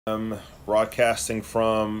Broadcasting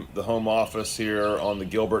from the home office here on the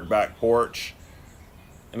Gilbert back porch.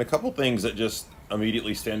 And a couple things that just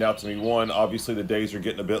immediately stand out to me. One, obviously the days are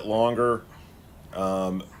getting a bit longer.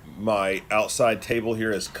 My outside table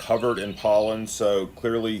here is covered in pollen, so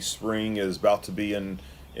clearly spring is about to be in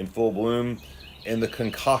full bloom. And the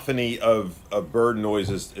cacophony of bird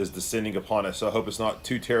noises is descending upon us. So I hope it's not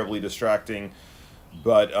too terribly distracting.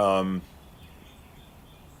 But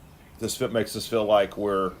this makes us feel like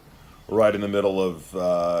we're right in the middle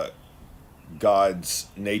of God's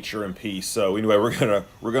nature and peace. So anyway,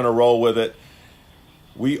 we're gonna roll with it.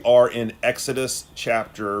 We are in Exodus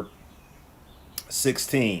chapter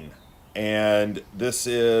 16, and this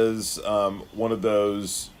is one of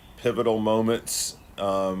those pivotal moments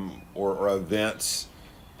or events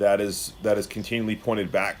that is continually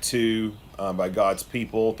pointed back to by God's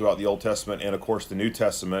people throughout the Old Testament and of course the New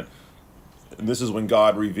Testament. And this is when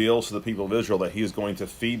God reveals to the people of Israel that He is going to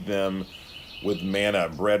feed them with manna,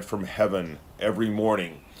 bread from heaven, every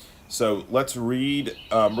morning. So let's read.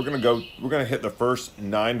 We're going to hit the first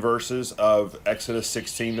 9 verses of Exodus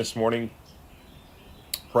 16 this morning.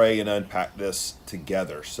 Pray and unpack this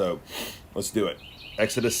together. So let's do it.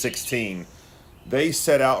 Exodus 16. They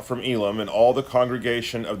set out from Elim, and all the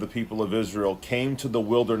congregation of the people of Israel came to the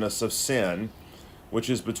wilderness of Sin, which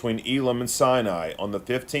is between Elim and Sinai, on the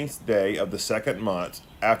 15th day of the second month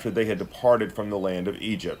after they had departed from the land of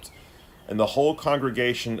Egypt. And the whole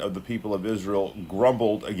congregation of the people of Israel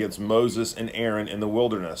grumbled against Moses and Aaron in the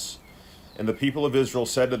wilderness. And the people of Israel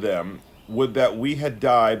said to them, "Would that we had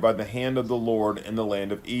died by the hand of the Lord in the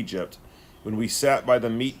land of Egypt, when we sat by the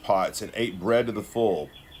meat pots and ate bread to the full.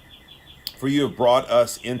 For you have brought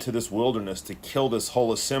us into this wilderness to kill this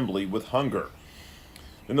whole assembly with hunger."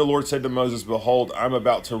 Then the Lord said to Moses, "Behold, I am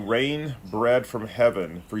about to rain bread from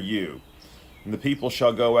heaven for you, and the people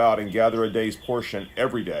shall go out and gather a day's portion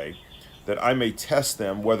every day, that I may test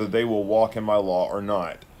them whether they will walk in my law or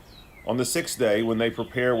not. On the 6th day, when they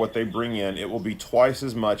prepare what they bring in, it will be twice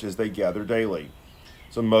as much as they gather daily."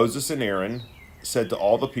 So Moses and Aaron said to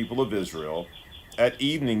all the people of Israel, "At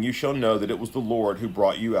evening you shall know that it was the Lord who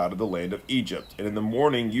brought you out of the land of Egypt, and in the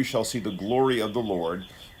morning you shall see the glory of the Lord,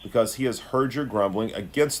 because He has heard your grumbling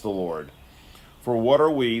against the Lord. For what are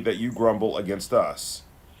we that you grumble against us?"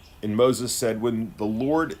 And Moses said, "When the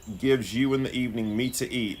Lord gives you in the evening meat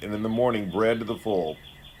to eat, and in the morning bread to the full,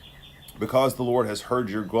 because the Lord has heard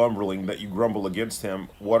your grumbling that you grumble against Him,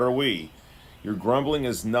 what are we? Your grumbling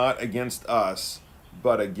is not against us,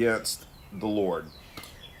 but against the Lord."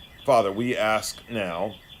 Father, we ask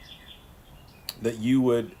now that you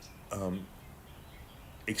would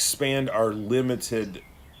expand our limited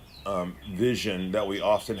vision that we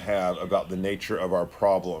often have about the nature of our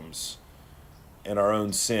problems and our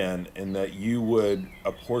own sin, and that you would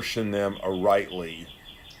apportion them rightly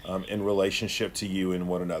in relationship to you and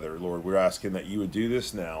one another. Lord, we're asking that you would do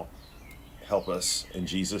this now. Help us in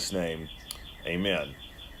Jesus' name. Amen.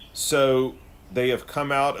 So they have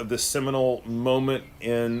come out of this seminal moment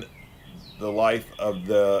in the life of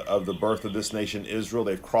the birth of this nation, Israel.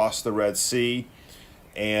 They've crossed the Red Sea,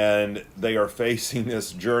 and they are facing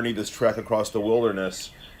this journey, this trek across the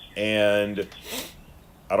wilderness. And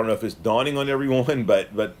I don't know if it's dawning on everyone,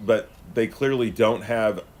 but they clearly don't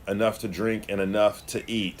have enough to drink and enough to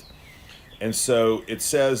eat. And so it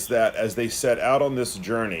says that as they set out on this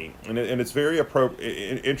journey, and it's very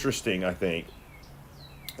interesting, I think,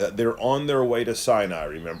 that they're on their way to Sinai,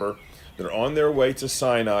 remember? They're on their way to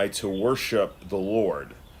Sinai to worship the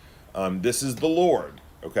Lord. This is the Lord,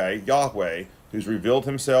 okay, Yahweh, who's revealed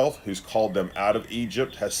Himself, who's called them out of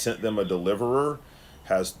Egypt, has sent them a deliverer,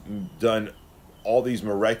 has done all these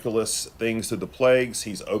miraculous things through the plagues.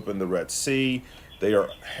 He's opened the Red Sea. They are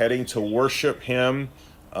heading to worship Him.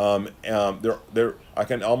 I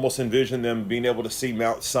can almost envision them being able to see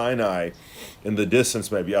Mount Sinai in the distance,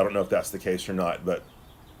 maybe. I don't know if that's the case or not, but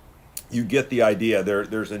you get the idea.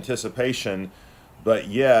 There's anticipation, but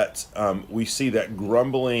yet we see that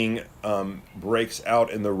grumbling breaks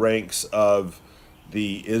out in the ranks of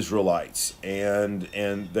the Israelites, and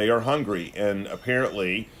they are hungry, and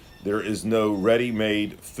apparently there is no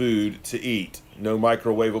ready-made food to eat, no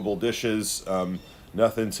microwavable dishes,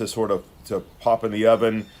 nothing to sort of to pop in the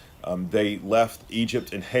oven. They left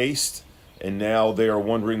Egypt in haste, and now they are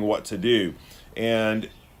wondering what to do. And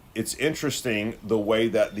it's interesting the way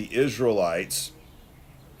that the Israelites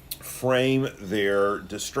frame their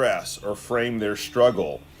distress or frame their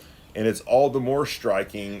struggle. And it's all the more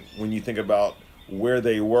striking when you think about where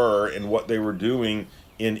they were and what they were doing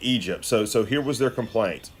in Egypt. So here was their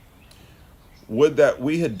complaint. "Would that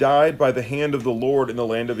we had died by the hand of the Lord in the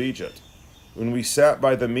land of Egypt." when we sat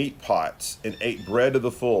by the meat pots and ate bread to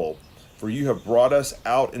the full. For you have brought us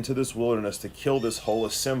out into this wilderness to kill this whole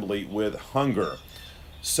assembly with hunger.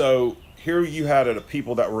 So here you had a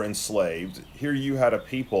people that were enslaved. Here you had a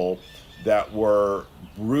people that were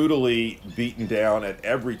brutally beaten down at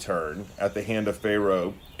every turn at the hand of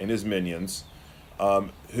Pharaoh and his minions,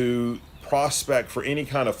 who prospect for any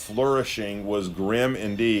kind of flourishing was grim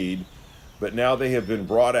indeed. But now they have been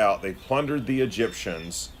brought out. They plundered the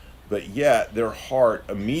Egyptians, but yet their heart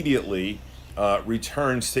immediately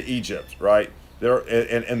returns to Egypt, right?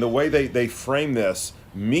 And the way they frame this,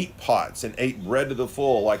 meat pots and ate bread to the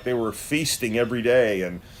full, like they were feasting every day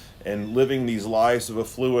and living these lives of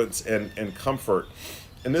affluence and comfort.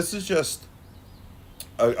 And this is just,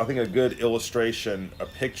 I think, a good illustration, a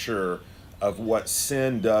picture of what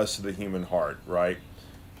sin does to the human heart, right?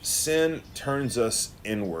 Sin turns us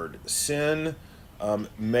inward. Sin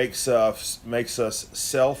makes us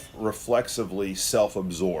self-reflexively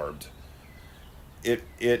self-absorbed.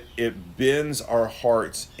 It bends our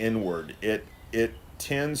hearts inward. It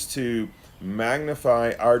tends to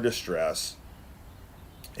magnify our distress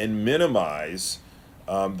and minimize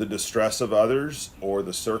the distress of others or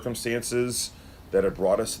the circumstances that have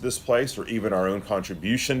brought us to this place, or even our own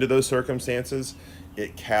contribution to those circumstances.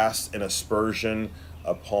 It casts an aspersion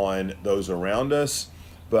upon those around us,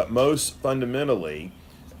 but most fundamentally,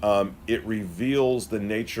 it reveals the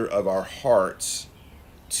nature of our hearts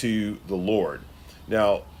to the Lord.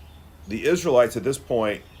 Now, the Israelites at this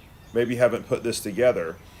point maybe haven't put this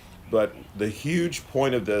together, but the huge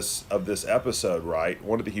point of this episode, right?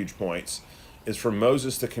 One of the huge points is for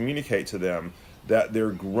Moses to communicate to them that their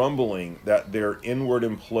grumbling, that their inward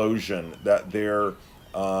implosion, that they're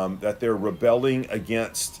rebelling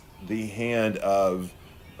against the hand of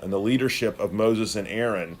and the leadership of Moses and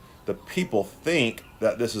Aaron. The people think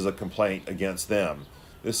that this is a complaint against them.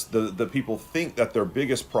 The people think that their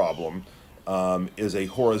biggest problem is a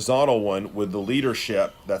horizontal one with the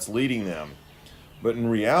leadership that's leading them. But in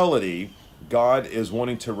reality, God is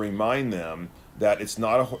wanting to remind them that it's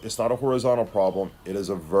not a horizontal problem, it is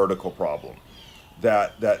a vertical problem.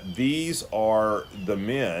 That these are the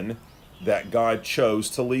men that God chose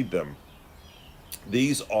to lead them.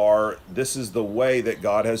 This is the way that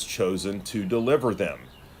God has chosen to deliver them.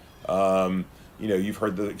 You've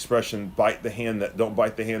heard the expression, don't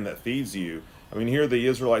bite the hand that feeds you. I mean, here the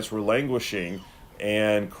Israelites were languishing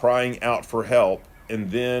and crying out for help,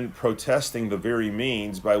 and then protesting the very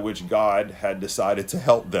means by which God had decided to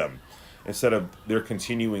help them, instead of their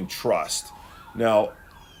continuing trust. Now,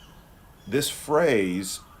 this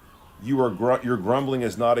phrase, your grumbling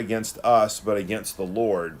is not against us, but against the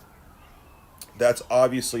Lord, that's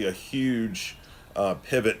obviously a huge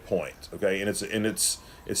pivot point, okay? And it's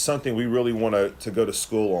something we really want to go to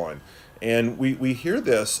school on. And we hear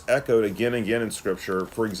this echoed again and again in Scripture.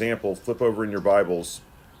 For example, flip over in your Bibles,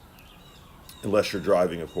 unless you're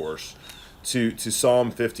driving, of course, to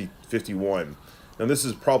Psalm 51. Now, this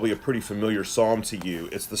is probably a pretty familiar psalm to you.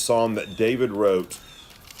 It's the psalm that David wrote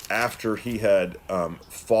after he had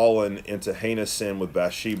fallen into heinous sin with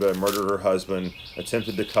Bathsheba, murdered her husband,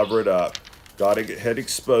 attempted to cover it up. God had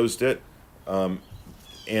exposed it,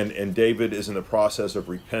 and David is in the process of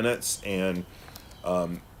repentance and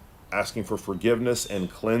asking for forgiveness and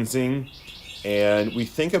cleansing. And we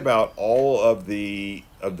think about all of the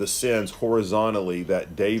sins horizontally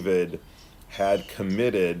that David had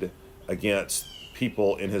committed against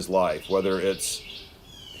people in his life, whether it's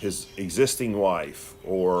his existing wife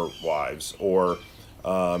or wives, or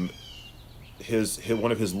one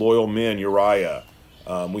of his loyal men, Uriah.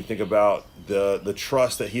 We think about the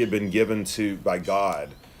trust that he had been given by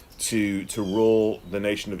God to rule the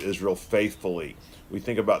nation of Israel faithfully. We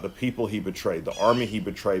think about the people he betrayed, the army he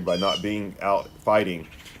betrayed by not being out fighting.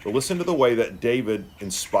 But listen to the way that David,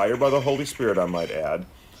 inspired by the Holy Spirit, I might add,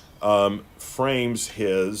 frames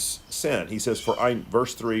his sin. He says,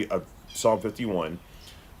 verse 3 of Psalm 51,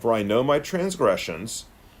 "For I know my transgressions,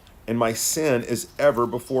 and my sin is ever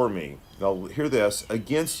before me." Now hear this,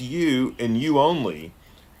 "Against you and you only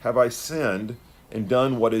have I sinned and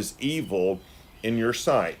done what is evil in your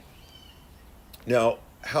sight." Now,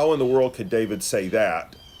 how in the world could David say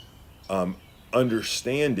that,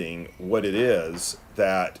 understanding what it is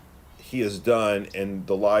that he has done and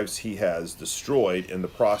the lives he has destroyed in the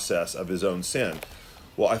process of his own sin?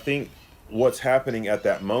 Well, I think what's happening at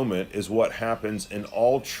that moment is what happens in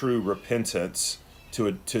all true repentance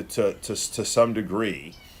to some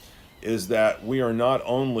degree, is that we are not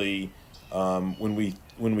only, when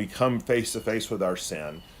we come face to face with our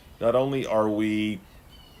sin, not only are we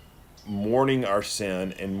mourning our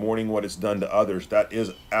sin and mourning what it's done to others. That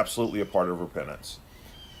is absolutely a part of repentance.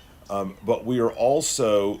 but we are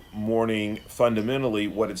also mourning fundamentally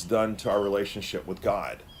what it's done to our relationship with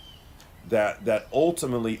God. That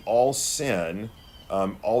ultimately all sin,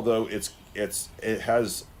 although it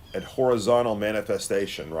has a horizontal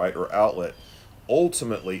manifestation, right, or outlet,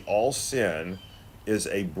 ultimately all sin is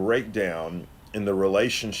a breakdown in the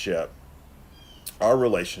relationship, our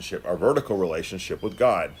vertical relationship with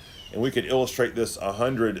God. And we could illustrate this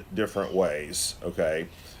 100 different ways. Okay,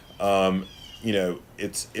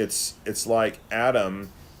 it's like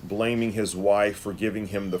Adam blaming his wife for giving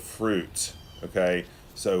him the fruit. Okay,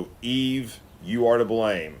 so Eve, you are to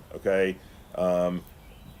blame. Okay,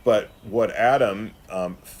 but what Adam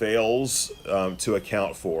fails to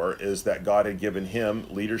account for is that God had given him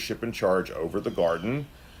leadership and charge over the garden.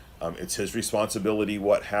 It's his responsibility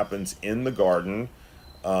what happens in the garden.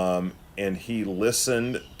 And he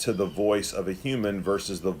listened to the voice of a human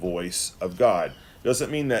versus the voice of God.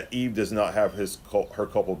 Doesn't mean that Eve does not have her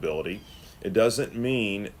culpability. It doesn't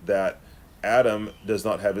mean that Adam does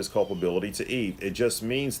not have his culpability to Eve. It just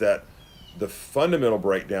means that the fundamental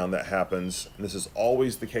breakdown that happens, and this is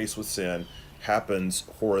always the case with sin, happens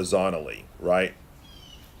horizontally, right?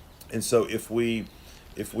 And so if we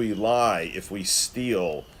lie, if we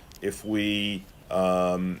steal, if we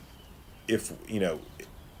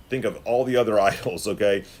think of all the other idols,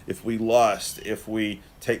 okay? If we lust, if we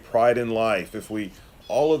take pride in life,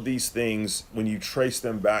 all of these things, when you trace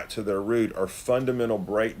them back to their root, are fundamental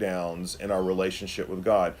breakdowns in our relationship with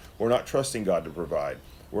God. We're not trusting God to provide.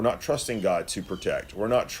 We're not trusting God to protect. We're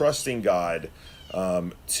not trusting God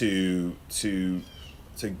to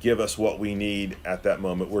give us what we need at that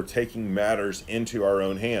moment. We're taking matters into our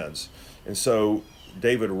own hands. And so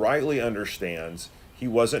David rightly understands he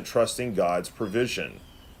wasn't trusting God's provision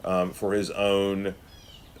for his own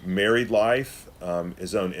married life,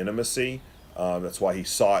 his own intimacy. That's why he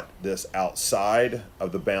sought this outside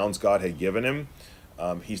of the bounds God had given him.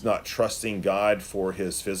 He's not trusting God for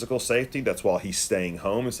his physical safety. That's why he's staying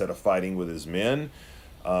home instead of fighting with his men.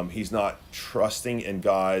 He's not trusting in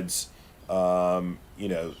God's,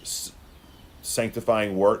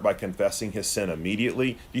 sanctifying work by confessing his sin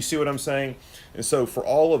immediately. Do you see what I'm saying? And so for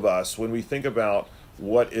all of us, when we think about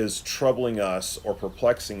what is troubling us or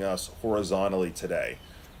perplexing us horizontally today,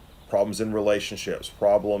 problems in relationships,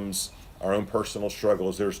 problems, our own personal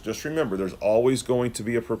struggles, just remember, there's always going to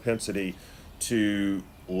be a propensity to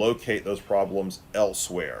locate those problems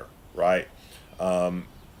elsewhere, right?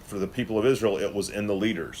 For the people of Israel, it was in the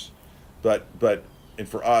leaders, and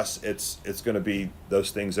for us, it's going to be those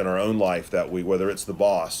things in our own life that whether it's the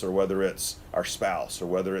boss or whether it's our spouse or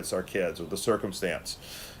whether it's our kids or the circumstance,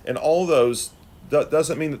 and all those. That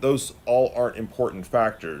doesn't mean that those all aren't important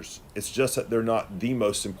factors. It's just that they're not the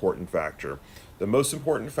most important factor. The most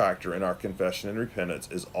important factor in our confession and repentance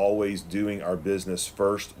is always doing our business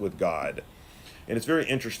first with God. And it's very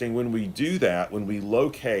interesting when we do that, when we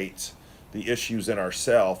locate the issues in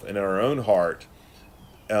ourself and in our own heart,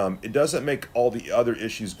 it doesn't make all the other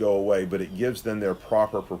issues go away, but it gives them their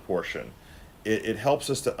proper proportion. It helps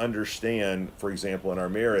us to understand, for example, in our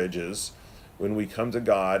marriages, when we come to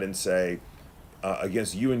God and say,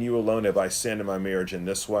 against you and you alone have I sinned in my marriage in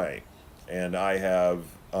this way, and I have,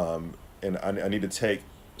 and I need to take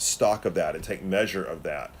stock of that and take measure of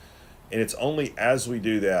that. And it's only as we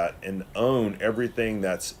do that and own everything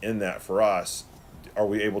that's in that for us, are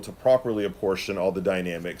we able to properly apportion all the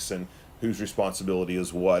dynamics and whose responsibility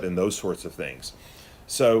is what and those sorts of things.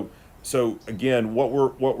 So again, what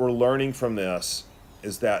we're learning from this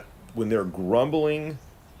is that when they're grumbling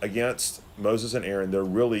against Moses and Aaron, they're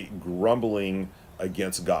really grumbling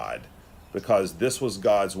against God, because this was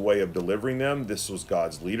God's way of delivering them. This was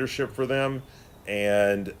God's leadership for them,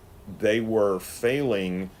 and they were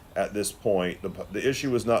failing at this point. The issue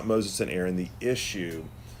was not Moses and Aaron. The issue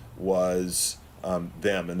was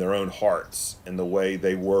them and their own hearts and the way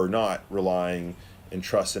they were not relying in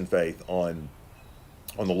trust and faith on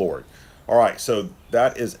the Lord. All right, so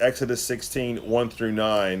that is Exodus 16, 1 through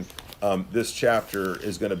 9. This chapter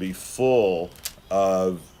is going to be full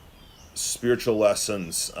of spiritual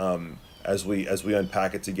lessons as we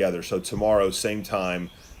unpack it together. So tomorrow, same time,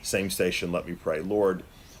 same station, let me pray. Lord,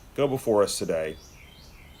 go before us today.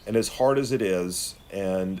 And as hard as it is,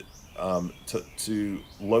 and to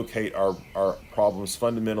locate our problems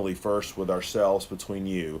fundamentally first with ourselves, between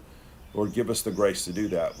you, Lord, give us the grace to do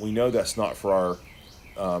that. We know that's not for our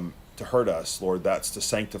to hurt us, Lord. That's to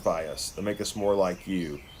sanctify us, to make us more like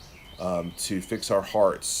you. To fix our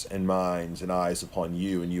hearts and minds and eyes upon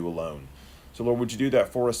you and you alone. So Lord, would you do that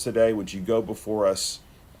for us today? Would you go before us?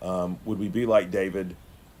 Would we be like David,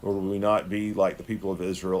 or would we not be like the people of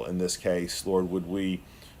Israel in this case? Lord, would we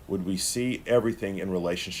Would we see everything in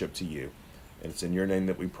relationship to you? And it's in your name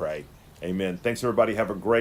that we pray. Amen. Thanks, everybody. Have a great